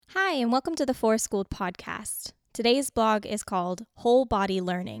Hi, and welcome to the Forest Schooled podcast. Today's blog is called Whole Body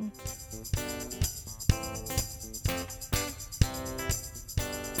Learning.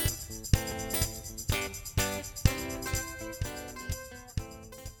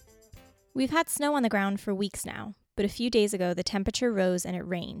 We've had snow on the ground for weeks now, but a few days ago the temperature rose and it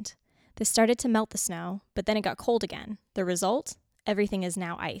rained. This started to melt the snow, but then it got cold again. The result? Everything is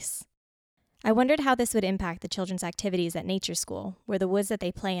now ice. I wondered how this would impact the children's activities at nature school, where the woods that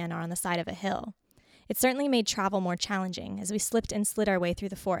they play in are on the side of a hill. It certainly made travel more challenging as we slipped and slid our way through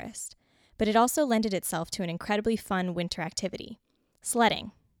the forest, but it also lended itself to an incredibly fun winter activity: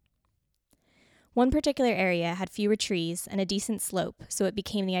 sledding. One particular area had fewer trees and a decent slope, so it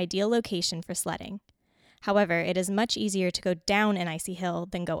became the ideal location for sledding. However, it is much easier to go down an icy hill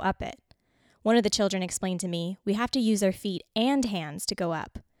than go up it. One of the children explained to me, "We have to use our feet and hands to go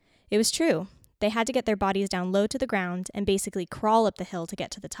up." It was true. They had to get their bodies down low to the ground and basically crawl up the hill to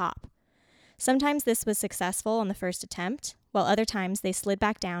get to the top. Sometimes this was successful on the first attempt, while other times they slid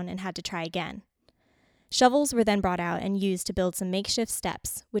back down and had to try again. Shovels were then brought out and used to build some makeshift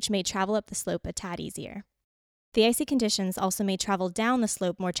steps, which made travel up the slope a tad easier. The icy conditions also made travel down the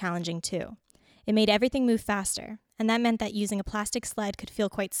slope more challenging too. It made everything move faster, and that meant that using a plastic sled could feel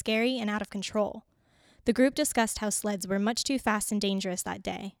quite scary and out of control. The group discussed how sleds were much too fast and dangerous that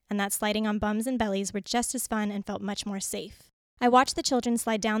day, and that sliding on bums and bellies were just as fun and felt much more safe. I watched the children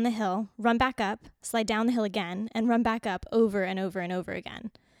slide down the hill, run back up, slide down the hill again, and run back up over and over and over again.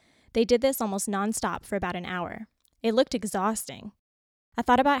 They did this almost nonstop for about an hour. It looked exhausting. I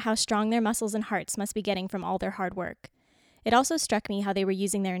thought about how strong their muscles and hearts must be getting from all their hard work. It also struck me how they were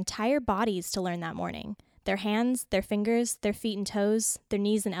using their entire bodies to learn that morning. Their hands, their fingers, their feet and toes, their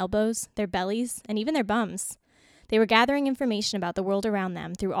knees and elbows, their bellies, and even their bums. They were gathering information about the world around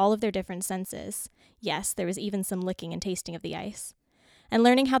them through all of their different senses. Yes, there was even some licking and tasting of the ice. And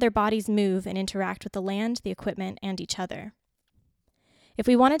learning how their bodies move and interact with the land, the equipment, and each other. If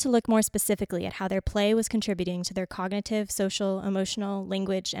we wanted to look more specifically at how their play was contributing to their cognitive, social, emotional,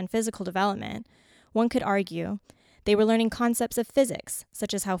 language, and physical development, one could argue they were learning concepts of physics,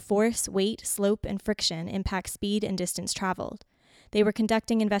 such as how force, weight, slope, and friction impact speed and distance traveled. They were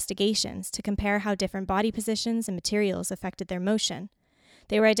conducting investigations to compare how different body positions and materials affected their motion.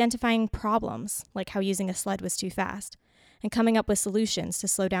 They were identifying problems, like how using a sled was too fast, and coming up with solutions to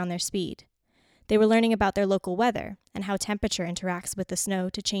slow down their speed. They were learning about their local weather and how temperature interacts with the snow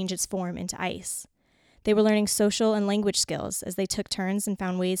to change its form into ice. They were learning social and language skills as they took turns and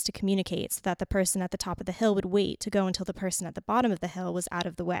found ways to communicate so that the person at the top of the hill would wait to go until the person at the bottom of the hill was out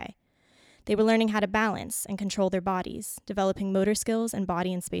of the way. They were learning how to balance and control their bodies, developing motor skills and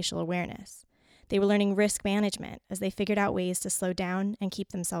body and spatial awareness. They were learning risk management as they figured out ways to slow down and keep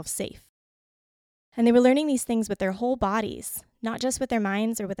themselves safe. And they were learning these things with their whole bodies, not just with their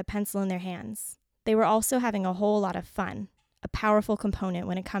minds or with a pencil in their hands. They were also having a whole lot of fun, a powerful component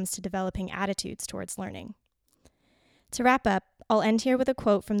when it comes to developing attitudes towards learning. To wrap up, I'll end here with a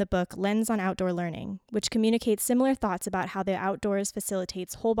quote from the book Lens on Outdoor Learning, which communicates similar thoughts about how the outdoors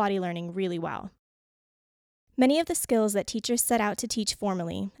facilitates whole body learning really well. Many of the skills that teachers set out to teach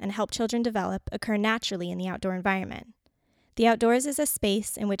formally and help children develop occur naturally in the outdoor environment. The outdoors is a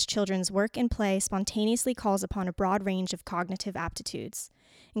space in which children's work and play spontaneously calls upon a broad range of cognitive aptitudes,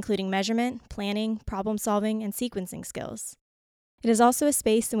 including measurement, planning, problem-solving, and sequencing skills. It is also a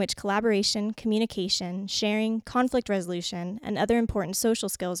space in which collaboration, communication, sharing, conflict resolution, and other important social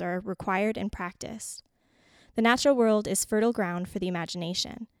skills are required and practiced. The natural world is fertile ground for the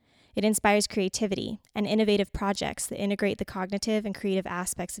imagination. It inspires creativity and innovative projects that integrate the cognitive and creative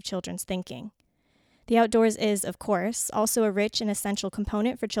aspects of children's thinking. The outdoors is, of course, also a rich and essential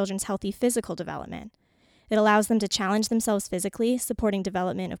component for children's healthy physical development. It allows them to challenge themselves physically, supporting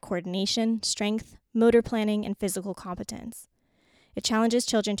development of coordination, strength, motor planning, and physical competence. It challenges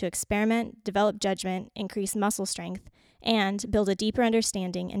children to experiment, develop judgment, increase muscle strength, and build a deeper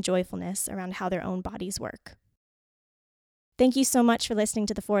understanding and joyfulness around how their own bodies work. Thank you so much for listening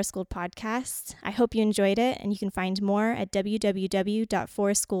to the Forest Schooled podcast. I hope you enjoyed it, and you can find more at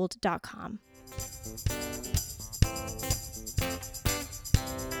www.forestschooled.com.